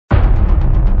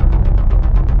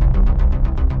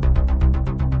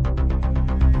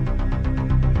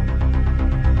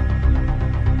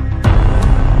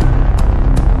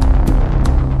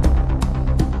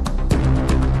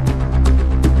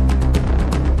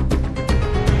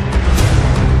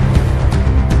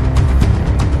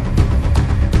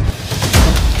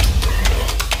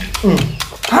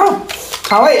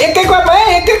खाऊ है एकै कपमा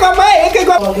एकै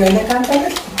कप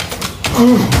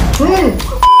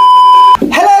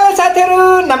हेलो साथीहरु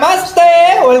नमस्ते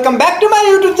welcome back two my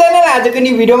YouTube channel. आजको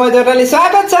नि भिडियोमा तपाईहरुलाई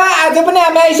स्वागत छ। आज पनि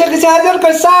हामी आइसकेको छ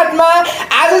हजुरको साथमा।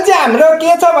 आज चाहिँ हाम्रो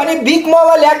के छ भने बिग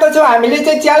मोमो ल्याएको छौं हामीले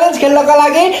चाहिँ च्यालेन्ज खेल्नको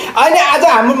लागि। अनि आज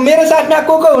हाम्रो मेरो साथमा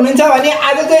को हुनुहुन्छ भने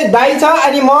आज चाहिँ दाइ छ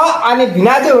अनि म अनि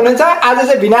भिनाजु हुनुहुन्छ। आज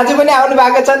चाहिँ भिनाजु पनि आउनु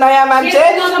भएको छ नयाँ मान्छे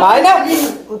हैन।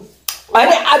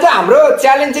 अनि आज हाम्रो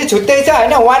च्यालेन्ज चाहिँ छुट्टै छ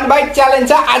हैन, 1 बाइट च्यालेन्ज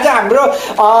छ। आज हाम्रो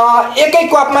एकै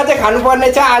कपमा चाहिँ खानु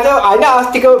पर्ने छ आज हैन,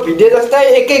 अस्तिको भिडियो जस्तै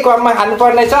एकै कपमा खानु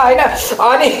पर्ने छ हैन।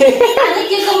 अनि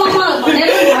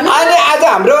अनि आज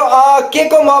हाम्रो के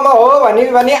को मोमो हो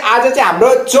भने आज चाहिँ हाम्रो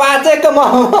च्वाचेको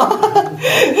मोमो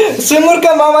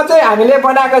सुँगुरको मोमो चाहिँ हामीले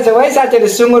बनाएको छौं है साथीहरु।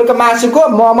 सुँगुरको मासुको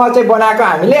मोमो चाहिँ बनाएको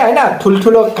हामीले हैन,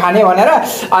 ठुलठुलो खाने भनेर।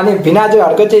 अनि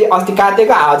भिनाजुहरुको चाहिँ अस्ति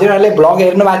काटेको हजुरहरुले भ्लग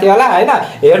हेर्नु भएको थियो होला हैन,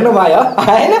 हेर्नु भयो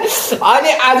हैन।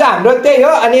 अनि आज हाम्रो त्यही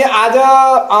हो। अनि आज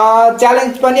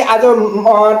च्यालेन्ज पनि आज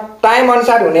टाइम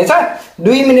अनुसार हुनेछ,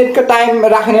 2 मिनेटको टाइम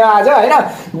राख्ने हो आज हैन।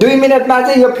 2 मिनेटमा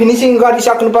चाहिँ यो फिनिशिङ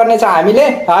गरिसक्नु पर्ने छ हामीले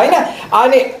हैन।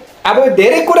 अनि अब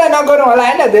धेरै कुरा नगरौँ होला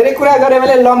हैन, धेरै कुरा गरे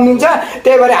भने लम्बिन्छ।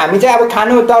 त्यही भएर हामी चाहिँ अब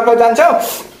खानुतर्फ जान्छौं।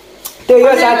 त्यही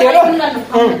हो साथीहरु।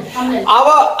 अब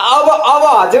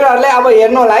हजुरहरुले अब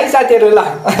हेर्नु होला है साथीहरु ल।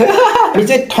 हामी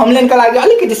चाहिँ थम्बनेलको लागि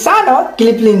अलिकति सानो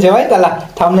क्लिप लिन्छौं है त ल।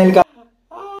 थम्बनेलको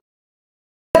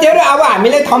साथीहरु अब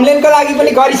हामीले थम्बनेलको लागि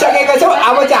पनि गरिसकेका छौं।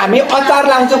 अब चाहिँ हामी अचार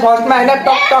लाउँछौं फर्स्टमा हैन,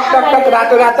 टक टक टक टक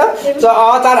रातो रातो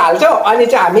अचार हाल्छौं। अनि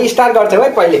चाहिँ हामी स्टार्ट गर्छौं है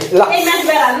पहिले ल।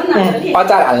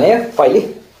 अचार हाल्ने पहिले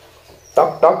टक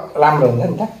टक राम्रो हुन्छ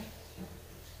नि त।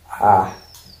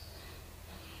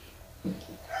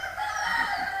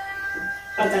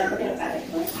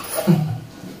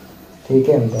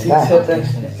 ठिकै हुन्छ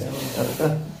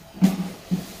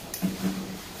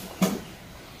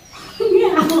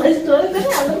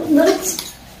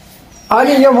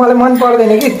अनि यो मलाई मन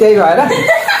पर्दैन कि त्यही भएर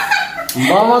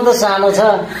मोमो त सानो छ।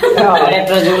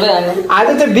 आज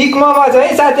चाहिँ बिग मोमो छ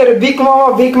है साथीहरु।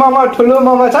 बिग मोमो ठुलो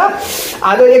मोमो छ।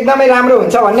 आज एकदमै राम्रो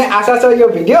हुन्छ भन्ने आशा छ यो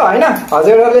भिडियो हैन।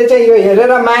 हजुरहरुले चाहिँ यो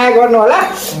हेरेर माया गर्नु होला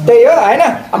त्यही हो हैन।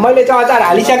 मैले चाहिँ अचार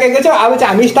हालिसकेको छु। अब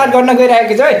चाहिँ हामी स्टार्ट गर्न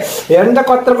गइरहेको छौं है। हेर्नु त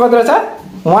कत्रो छ।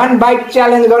 1 बाइट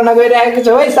च्यालेन्ज गर्न गइरहेको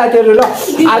छौं है साथीहरु ल।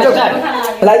 आज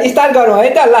ल स्टार्ट गरौँ है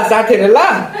त ल साथीहरु ल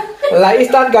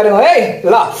स्टार्ट गरौँ है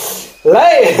ल। ल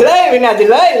भिनाजु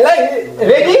ल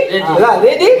रेडी ल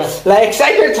रेडी ल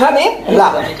एक्साइटेड छ नि ल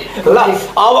ल।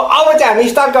 अब चाहिँ हामी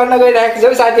स्टार्ट गर्न गइरहेको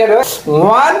छौं साथीहरु।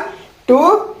 1 2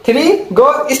 3 गो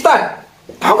स्टार्ट।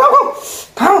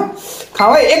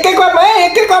 खाऊ है एकै कपमा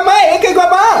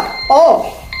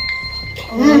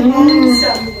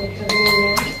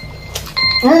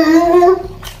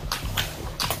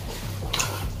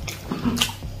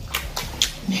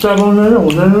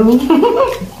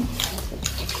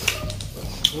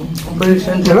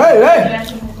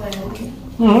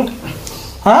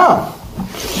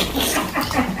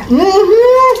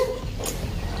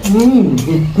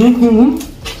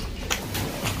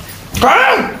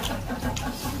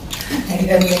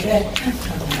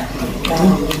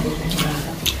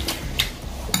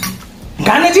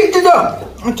खाने चिज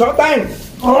छ टाइम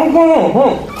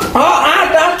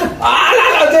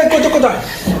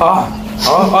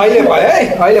अहिले भयो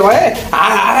है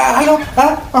हेलो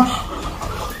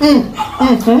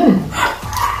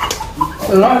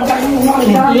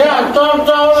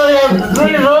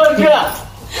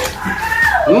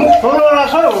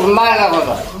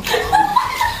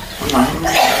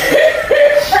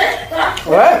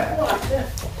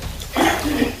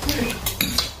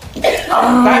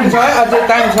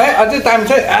अझै टाइम छ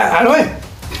हालो है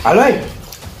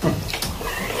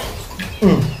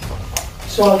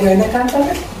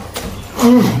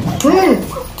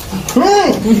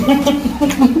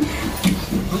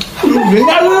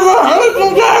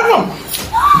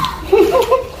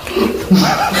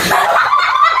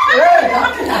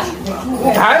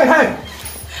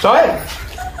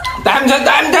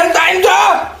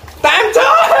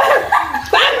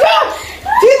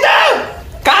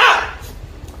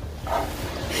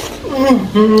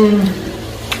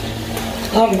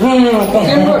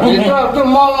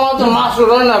मोमो त मासु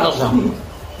रहेन रहेछ।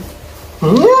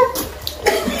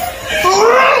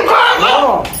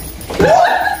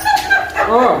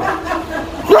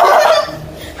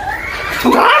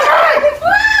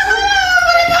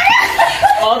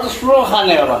 स्लो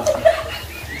खाने हो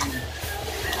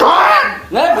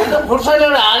भित्र फुर्सद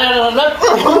हालेर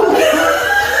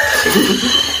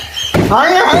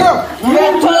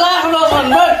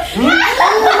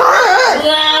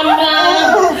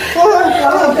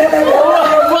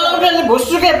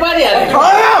भुसुके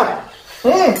परिहाल्यो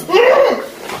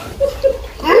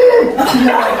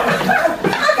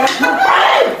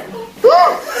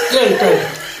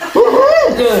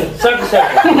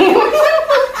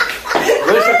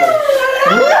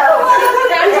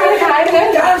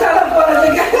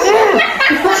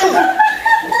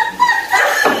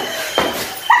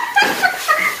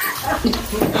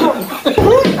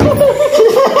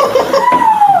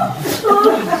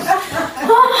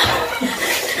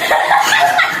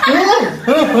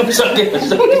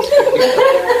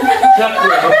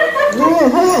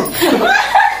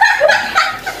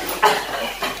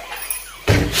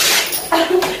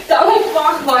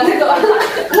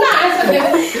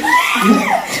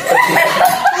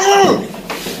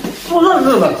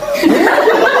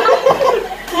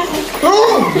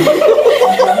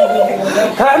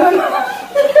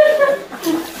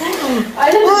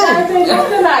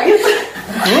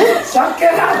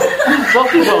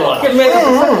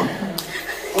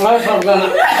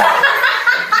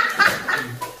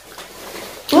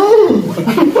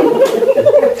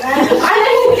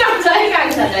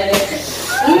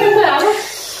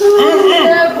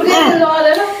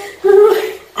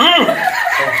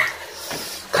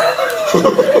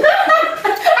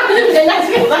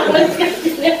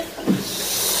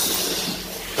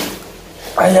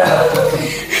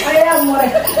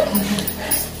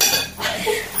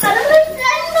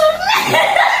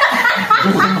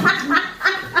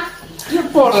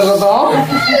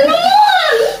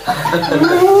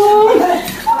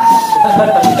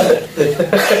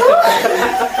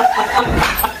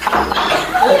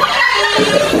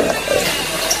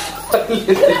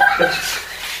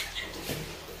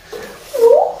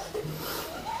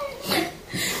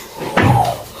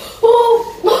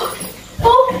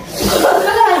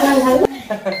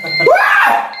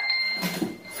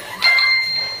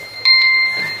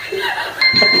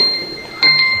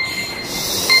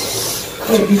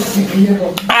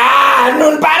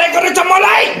नुन पारेको रहेछ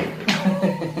मलाई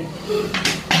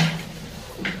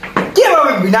के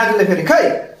भयो भिनाजुले फेरि खै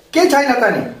के छैन त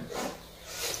नि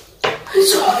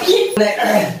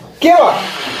के हो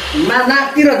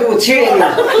नाकतिर छेड्यो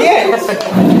के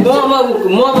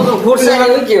मोमो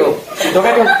फुर्सद के हो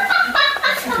ढोका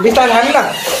बिस्तारै खानु न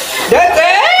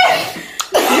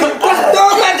कस्तो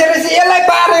मान्छे रहेछ यसलाई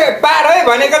पार है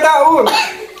भनेको त ऊ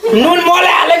नुन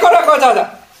मलाई हालेको रहेको छ त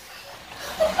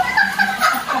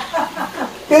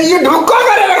यो ढुक्क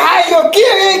गरेर खायो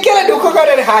केले ढुक्क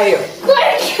गरेर खायो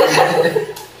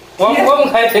कम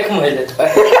खाइदिएको मैले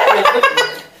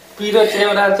पिरो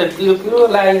चेउरा चाहिँ पिरो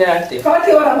लागिरहेको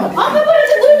थियो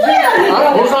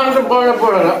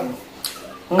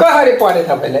कसरी परे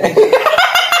तपाईँले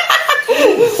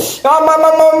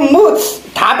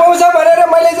थाहा पाउँछ भनेर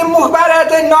मैले चाहिँ मुखबाट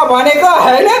चाहिँ नभनेको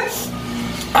होइन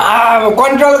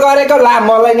कन्ट्रोल गरेको ला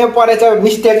मलाई नै परेछ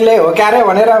मिस्टेकले हो क्यारे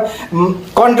भनेर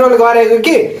कन्ट्रोल गरेको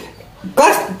कि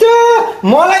कस्तो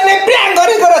मलाई नै प्र्याङ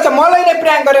गरेको रहेछ मलाई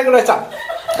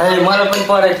पनि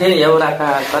परेको थियो एउटा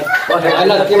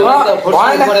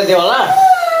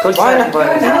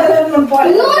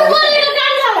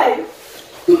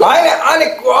होइन अनि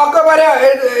अकबर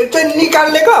चाहिँ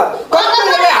निकालेको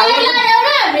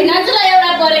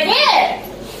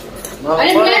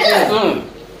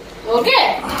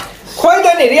खोइ त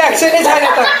नि रियाक्सनै छैन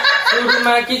त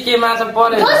सुरुमा के माछा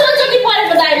परेको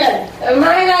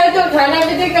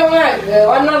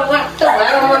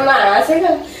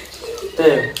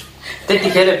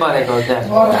त्यतिखेरै परेको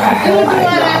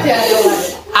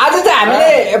आज चाहिँ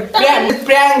हामीले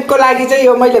प्र्याङ्कको लागि चाहिँ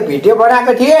यो मैले भिडियो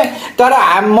बनाएको थिएँ तर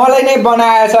मलाई नै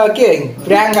बनाएछ के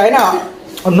प्र्याङ्क होइन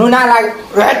नुना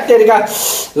लाग्यो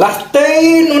लास्टै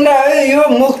नुना यो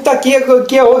मुख त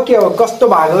के हो कस्तो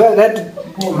भएको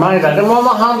मान्छे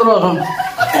मोमो खाँदो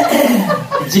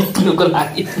रहेछ जित्नुको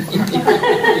लागि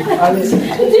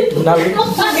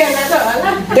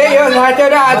त्यही हो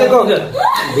साथीहरू आजको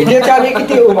भिडियो चाहिँ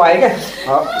अलिकति उ भयो क्या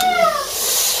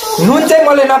नुन चाहिँ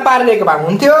मैले नपारिदिएको भए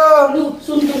हुन्थ्यो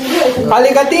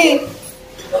अलिकति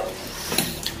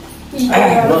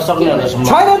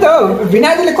छैन त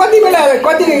भिनाजुले कति बेला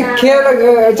कति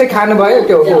खेर चाहिँ खानुभयो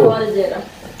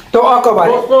त्यो अकबर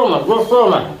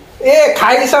ए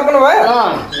खाइसक्नु भयो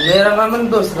मेरोमा पनि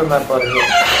दोस्रोमा पर्यो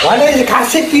भने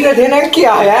खासै पिरो थिएन के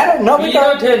हो यार पिरो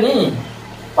थियो नि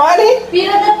अनि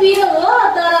पिरो त पिरो हो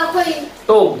तर खोइ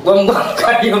तो गम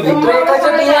काटियो भित्र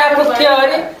एकैचोटि यहाँ पुग्थ्यो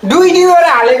अरे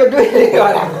दुईवटा हालेको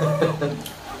दुईवटा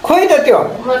खोइ त त्यो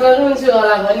म त रुन्छु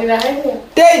होला भनिरहेको थिएँ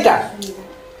त्यही त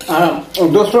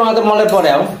दोस्रोमा त मलाई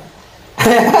पर्यो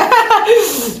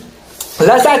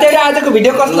ल साथीहरु आजको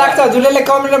भिडियो कस्तो लाग्छ हजुरले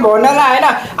कमेन्टमा भन्नु होला हैन।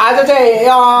 आज चाहिँ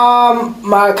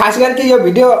खास गरी यो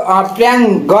भिडियो प्र्याङ्क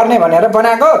गर्ने भनेर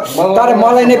बनाएको तर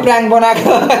मलाई नै प्र्याङ्क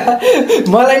बनाएको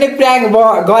मलाई नै प्र्याङ्क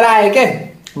गराए के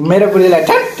मेरो बुढीलाई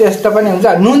ठ्याट त्यस्तो पनि हुन्छ।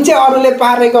 नुन चाहिँ अरूले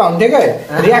पारेको हुन्थ्यो के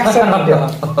रियाक्सन हुन्थ्यो।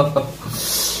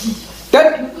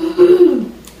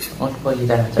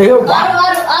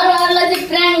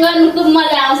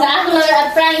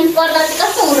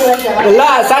 ल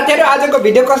साथीहरु आजको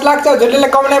भिडियो कस्तो लाग्छ हजुरले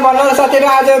कमेन्टमा भन्नु होला। साथीहरु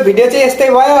आज भिडियो चाहिँ यस्तै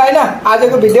भयो हैन।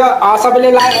 आजको भिडियो सबैले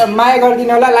माया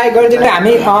गरिदिनु होला, लाइक गरिदिनु।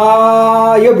 हामी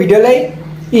यो भिडियोलाई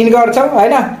इन गर्छौं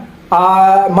हैन।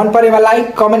 मन परेमा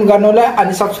लाइक कमेन्ट गर्नु होला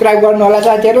अनि सब्स्क्राइब गर्नु होला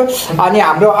साथीहरु। अनि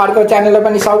हाम्रो अर्को च्यानललाई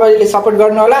पनि सबैले सपोर्ट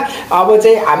गर्नु होला। अब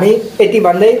चाहिँ हामी यति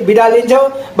भन्दै बिदा लिन्छौं।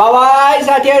 बाइ बाइ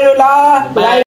साथीहरु। ल